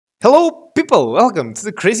Hello people, welcome to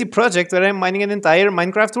the crazy project where I'm mining an entire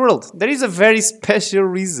Minecraft world. There is a very special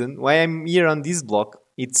reason why I'm here on this block.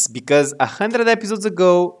 It's because 100 episodes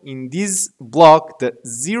ago in this block, the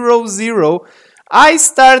 00, I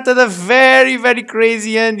started a very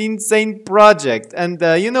crazy and insane project. And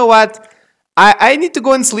you know what? I need to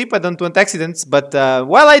go and sleep. I don't want accidents. But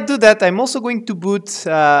while I do that, I'm also going to boot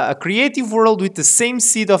a creative world with the same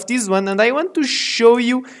seed of this one. And I want to show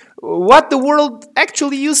you what the world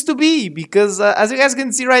actually used to be, because as you guys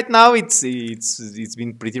can see right now, it's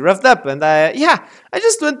been pretty roughed up, and yeah, I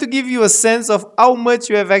just want to give you a sense of how much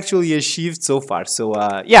you have actually achieved so far. So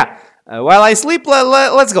yeah, while I sleep,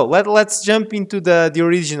 let's go. Let's jump into the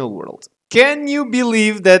original world. Can you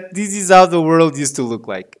believe that this is how the world used to look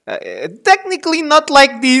like? Technically not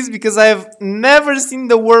like this, because I've never seen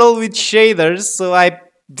the world with shaders, so I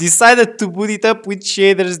decided to put it up with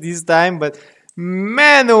shaders this time. But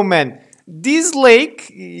man, oh man, this lake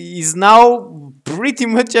is now pretty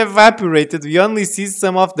much evaporated. We only see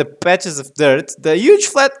some of the patches of dirt. The huge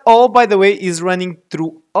flat hole, by the way, is running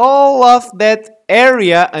through all of that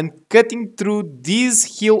area and cutting through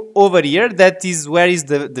this hill over here. That is where is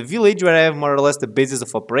the village, where I have more or less the basis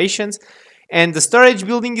of operations. And the storage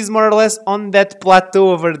building is more or less on that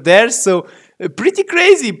plateau over there. So pretty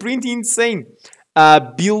crazy, pretty insane.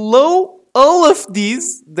 Below all of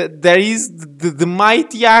these, there is the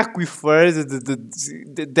mighty aquifer.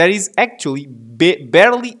 There is actually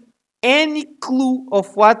barely any clue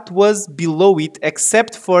of what was below it,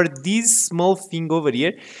 except for this small thing over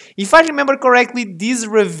here. If I remember correctly, this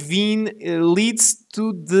ravine leads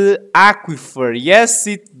to the aquifer. Yes,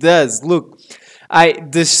 it does. Look,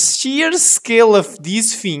 the sheer scale of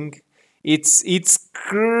this thing, it's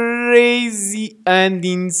crazy and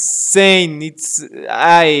insane.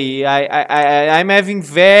 I'm having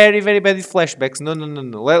very bad flashbacks. No.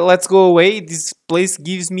 Let's go away. This place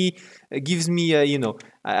gives me you know,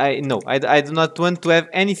 I do not want to have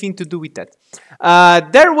anything to do with that.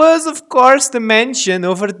 There was, of course, the mansion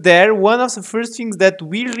over there. One of the first things that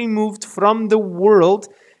we removed from the world.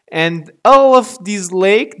 And all of this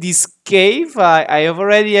lake, this cave, I have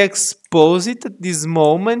already exposed it at this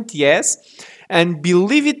moment, yes. And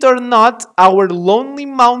believe it or not, our lonely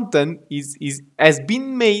mountain has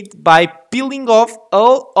been made by peeling off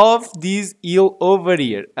all of this hill over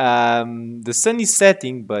here. The sun is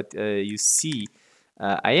setting, but you see,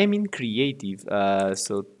 I am in creative.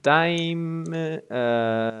 So time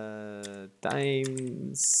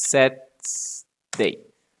set day.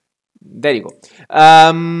 There you go.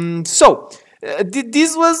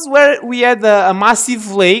 This was where we had a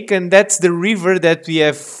massive lake, and that's the river that we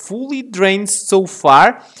have fully drained so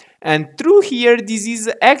far. And through here, this is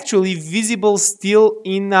actually visible still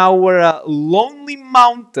in our lonely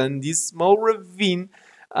mountain, this small ravine.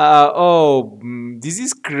 This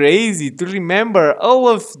is crazy to remember all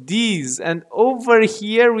of these. And over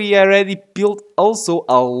here, we already built also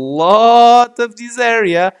a lot of this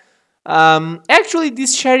area. Actually,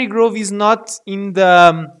 this cherry grove is not in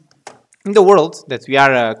the world that we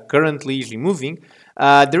are currently removing.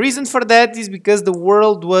 The reason for that is because the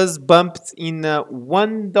world was bumped in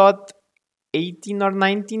 1.18 or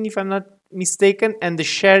 19, if I'm not mistaken, and the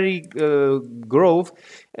cherry grove,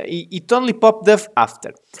 it only popped up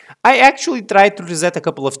after. I actually tried to reset a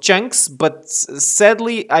couple of chunks, but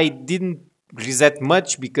sadly I didn't reset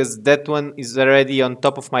much, because that one is already on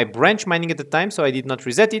top of my branch mining at the time, so I did not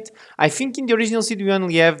reset it. I think in the original seed we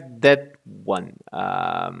only have that one.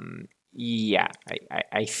 Yeah,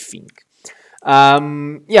 I think.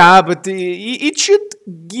 Yeah, but it should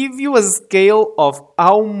give you a scale of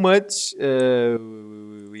how much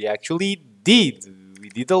we actually did. We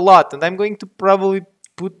did a lot, and I'm going to probably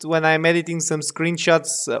put, when I'm editing, some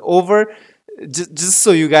screenshots over, just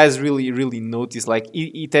so you guys really notice. Like,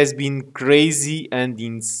 it has been crazy and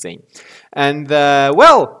insane. And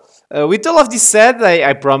well, with all of this said,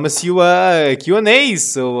 I promise you a Q&A.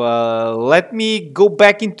 So let me go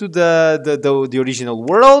back into the original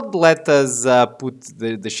world. Let us put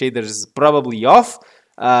the shaders probably off.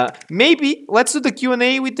 Maybe let's do the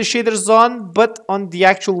Q&A with the shaders on, but on the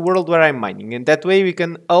actual world where I'm mining, and that way we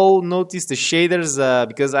can all notice the shaders,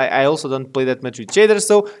 because I also don't play that much with shaders,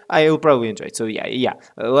 so I will probably enjoy it. So yeah.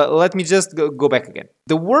 Let me just go back again.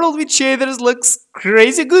 The world with shaders looks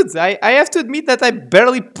crazy good. I have to admit that I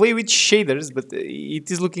barely play with shaders, but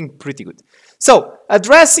it is looking pretty good. So,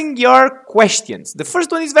 addressing your questions. The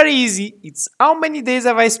first one is very easy. It's how many days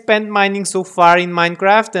have I spent mining so far in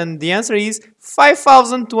Minecraft? And the answer is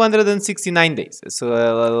 5,269 days.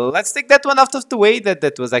 So let's take that one out of the way.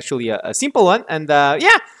 That was actually a simple one. And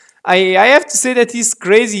yeah, I have to say that it's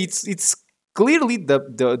crazy. It's clearly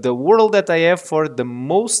the world that I have for the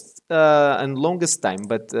most and longest time,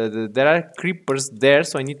 but there are creepers there,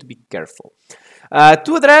 so I need to be careful.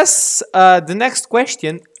 To address the next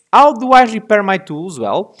question, how do I repair my tools?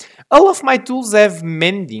 Well, all of my tools have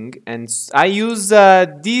mending, and I use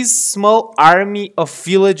this small army of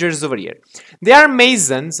villagers over here. They are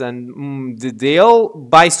masons, and they all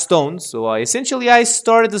buy stones. So essentially, I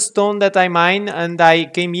store the stone that I mine, and I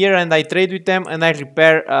came here and I trade with them, and I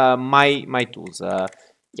repair my tools.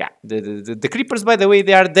 Yeah, the creepers, by the way,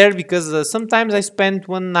 they are there because sometimes I spend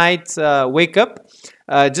one night, wake up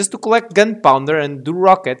just to collect gunpowder and do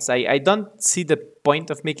rockets. I don't see the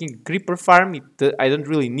point of making a creeper farm. I don't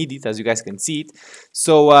really need it, as you guys can see it.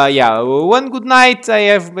 So yeah, one good night, I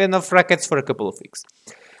have enough rockets for a couple of weeks.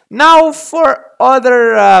 Now, for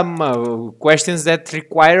other questions that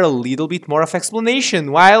require a little bit more of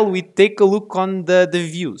explanation, while we take a look on the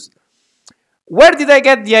views. Where did I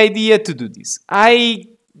get the idea to do this? I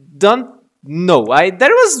don't know.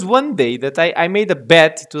 There was one day that I made a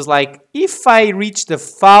bet. It was like, if I reached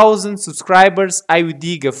 1,000 subscribers, I would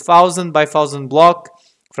dig 1,000 by 1,000 block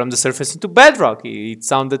from the surface into bedrock. It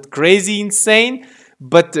sounded crazy, insane,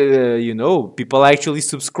 but you know, people actually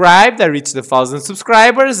subscribed. I reached 1,000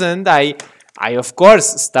 subscribers, and I of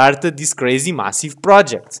course started this crazy massive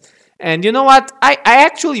project. And you know what? I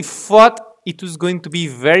actually thought it was going to be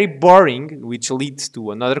very boring, which leads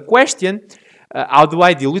to another question. How do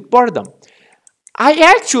I deal with boredom?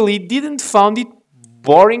 I actually didn't find it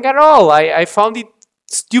boring at all. I found it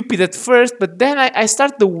stupid at first, but then I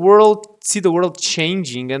start see the world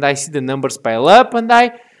changing, and I see the numbers pile up, and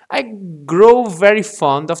I grow very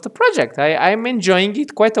fond of the project. I'm enjoying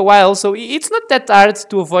it quite a while, so it's not that hard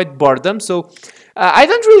to avoid boredom. So I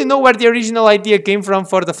don't really know where the original idea came from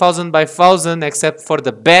for the 1,000 by 1,000, except for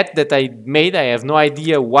the bet that I made. I have no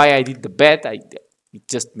idea why I did the bet. It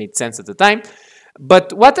just made sense at the time.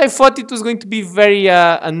 But what I thought it was going to be very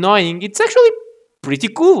annoying, it's actually pretty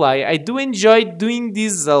cool. I do enjoy doing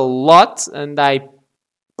this a lot, and I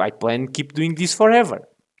plan to keep doing this forever.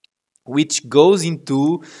 Which goes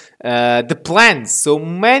into the plans. So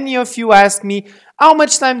many of you ask me, how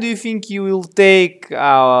much time do you think you will take?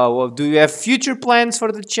 Do you have future plans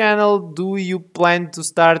for the channel? Do you plan to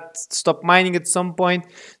stop mining at some point?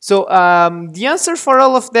 So the answer for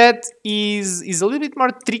all of that is a little bit more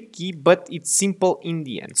tricky, but it's simple in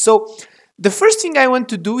the end. So the first thing I want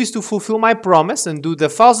to do is to fulfill my promise and do the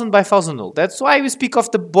 1,000 by 1,000 hole. That's why we speak of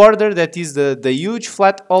the border, that is the huge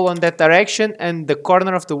flat hole on that direction, and the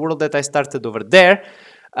corner of the world that I started over there.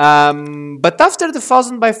 But after the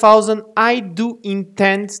 1,000 by 1,000, I do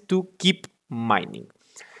intend to keep mining.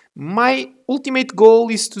 My ultimate goal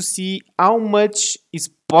is to see how much is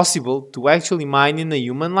possible to actually mine in a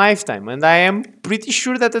human lifetime. And I am pretty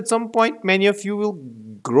sure that at some point many of you will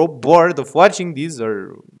grow bored of watching this,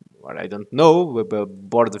 or I don't know,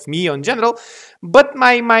 bored of me in general. But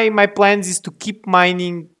my plans is to keep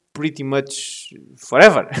mining pretty much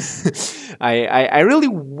forever. I really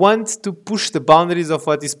want to push the boundaries of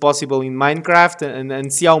what is possible in Minecraft,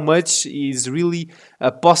 and see how much is really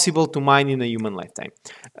possible to mine in a human lifetime.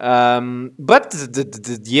 But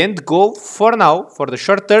the end goal for now, for the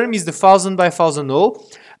short term, is the 1,000 by 1,000 hole.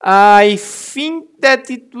 I think that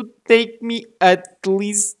it would take me at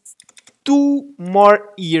least 2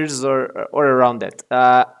 more years or around that.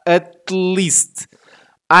 At least.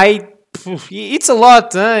 It's a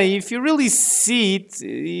lot. If you really see it,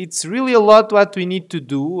 it's really a lot what we need to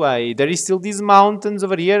do. There is still these mountains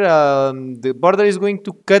over here. The border is going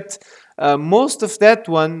to cut most of that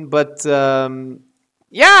one, but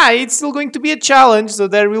yeah, it's still going to be a challenge. So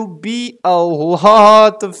there will be a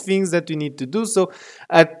lot of things that we need to do. So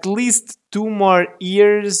at least 2 more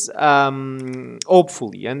years,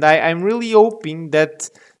 hopefully. And I'm really hoping that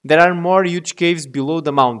there are more huge caves below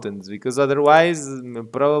the mountains, because otherwise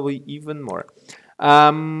probably even more.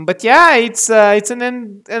 But yeah, it's an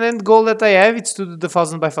end goal that I have. It's to do the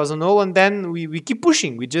 1,000 by 1,000 hole, and then we keep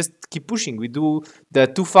pushing. We just keep pushing. We do the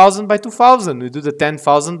 2,000 by 2,000. We do the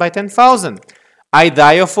 10,000 by 10,000. I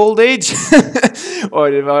die of old age,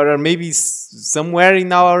 or maybe somewhere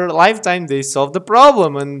in our lifetime they solve the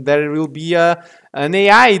problem and there will be an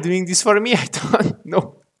AI doing this for me. I don't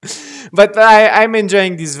know. But I'm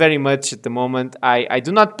enjoying this very much at the moment. I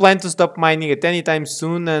do not plan to stop mining at any time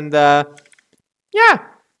soon, and yeah,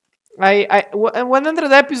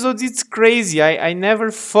 100 episodes, it's crazy. I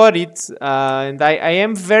never thought it, and I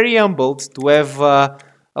am very humbled to have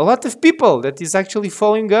a lot of people that is actually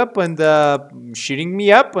following up and cheering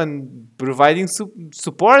me up and providing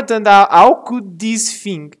support. And how could this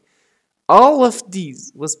thing, all of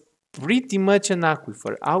this was pretty much an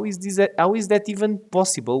aquifer. How is that even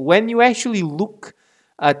possible when you actually look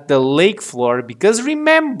at the lake floor? Because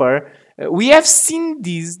remember, we have seen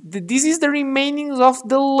this. This is the remainings of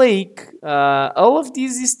the lake. All of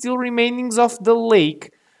this is still remainings of the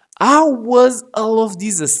lake. How was all of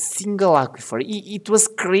this a single aquifer? It was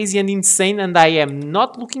crazy and insane, and I am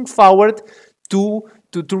not looking forward to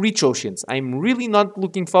reach oceans. I'm really not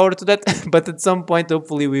looking forward to that, but at some point,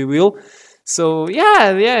 hopefully, we will. So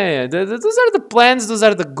yeah. Those are the plans. Those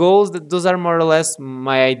are the goals. Those are more or less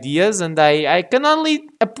my ideas, and I can only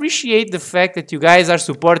appreciate the fact that you guys are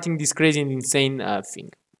supporting this crazy and insane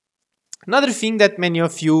thing. Another thing that many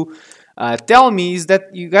of you tell me is that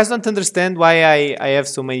you guys don't understand why I have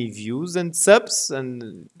so many views and subs,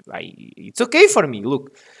 and it's okay for me.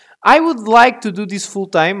 Look, I would like to do this full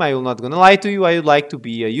time. I will not gonna lie to you. I would like to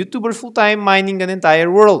be a YouTuber full time, mining an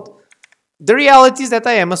entire world. The reality is that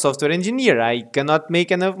I am a software engineer. I cannot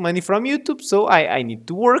make enough money from YouTube, so I need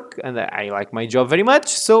to work, and I like my job very much.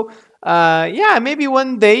 So yeah, maybe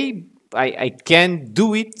one day I can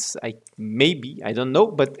do it. I don't know,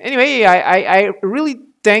 but anyway, I really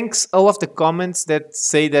thanks all of the comments that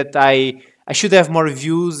say that I should have more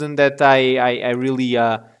views and that I really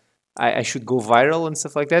I should go viral and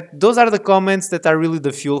stuff like that. Those are the comments that are really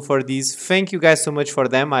the fuel for these. Thank you guys so much for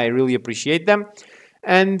them. I really appreciate them.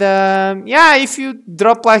 And yeah, if you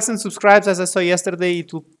drop likes and subscribes, as I saw yesterday,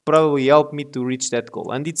 it will probably help me to reach that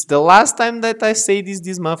goal. And it's the last time that I say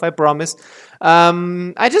this month, I promise.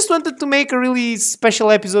 I just wanted to make a really special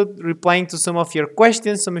episode replying to some of your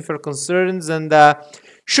questions, some of your concerns, and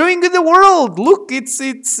showing you the world. Look,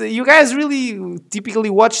 it's you guys really typically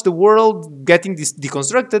watch the world getting this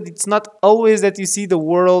deconstructed. It's not always that you see the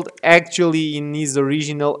world actually in its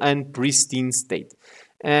original and pristine state.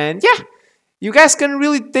 And yeah, you guys can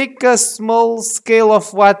really take a small scale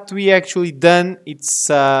of what we actually done. It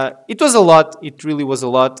was a lot. It really was a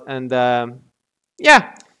lot, and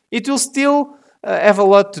yeah, it will still have a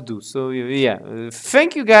lot to do. So yeah,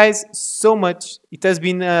 thank you guys so much. It has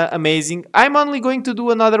been amazing. I'm only going to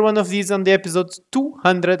do another one of these on the episode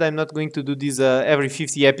 200. I'm not going to do this every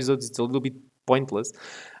 50 episodes. It's a little bit pointless.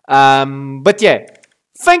 But yeah.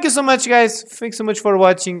 Thank you so much, guys. Thanks so much for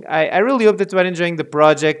watching. I really hope that you are enjoying the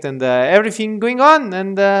project and everything going on.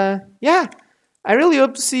 And yeah, I really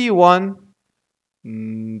hope to see you on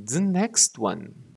the next one.